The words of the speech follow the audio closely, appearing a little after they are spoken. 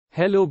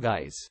Hello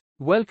guys.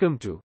 Welcome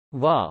to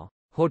Wow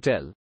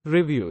Hotel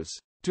Reviews.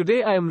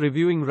 Today I am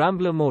reviewing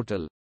Rambler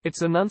Motel.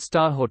 It's a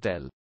non-star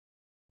hotel.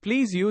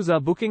 Please use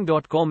our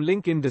booking.com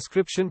link in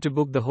description to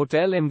book the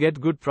hotel and get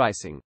good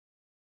pricing.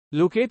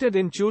 Located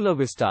in Chula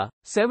Vista,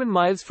 7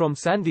 miles from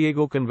San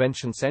Diego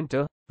Convention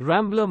Center,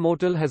 Rambler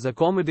Motel has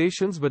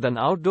accommodations with an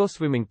outdoor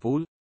swimming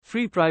pool,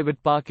 free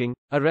private parking,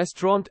 a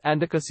restaurant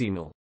and a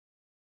casino.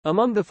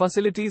 Among the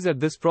facilities at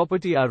this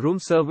property are room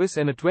service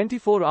and a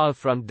 24-hour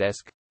front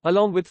desk,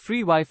 along with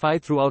free Wi-Fi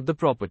throughout the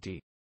property.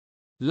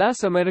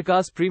 Las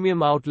Americas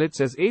Premium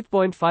Outlets is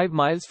 8.5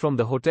 miles from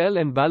the hotel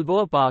and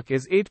Balboa Park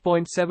is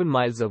 8.7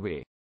 miles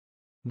away.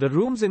 The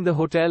rooms in the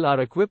hotel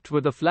are equipped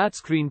with a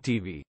flat-screen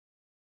TV.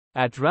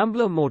 At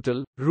Rambler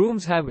Motel,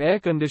 rooms have air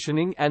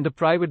conditioning and a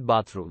private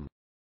bathroom.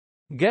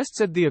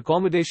 Guests at the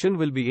accommodation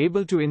will be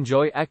able to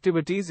enjoy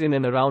activities in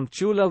and around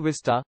Chula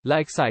Vista,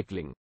 like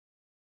cycling.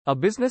 A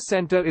business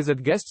center is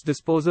at guests'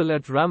 disposal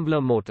at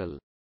Rambler Motel.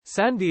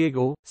 San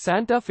Diego,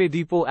 Santa Fe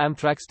Depot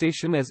Amtrak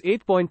Station is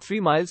 8.3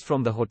 miles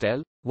from the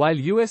hotel, while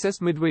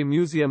USS Midway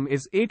Museum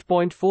is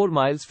 8.4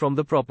 miles from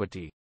the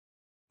property.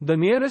 The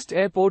nearest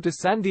airport is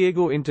San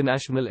Diego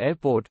International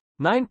Airport,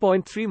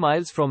 9.3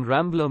 miles from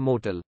Rambler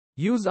Motel.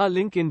 Use our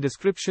link in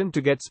description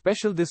to get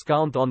special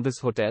discount on this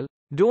hotel.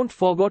 Don't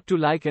forget to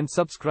like and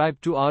subscribe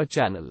to our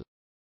channel.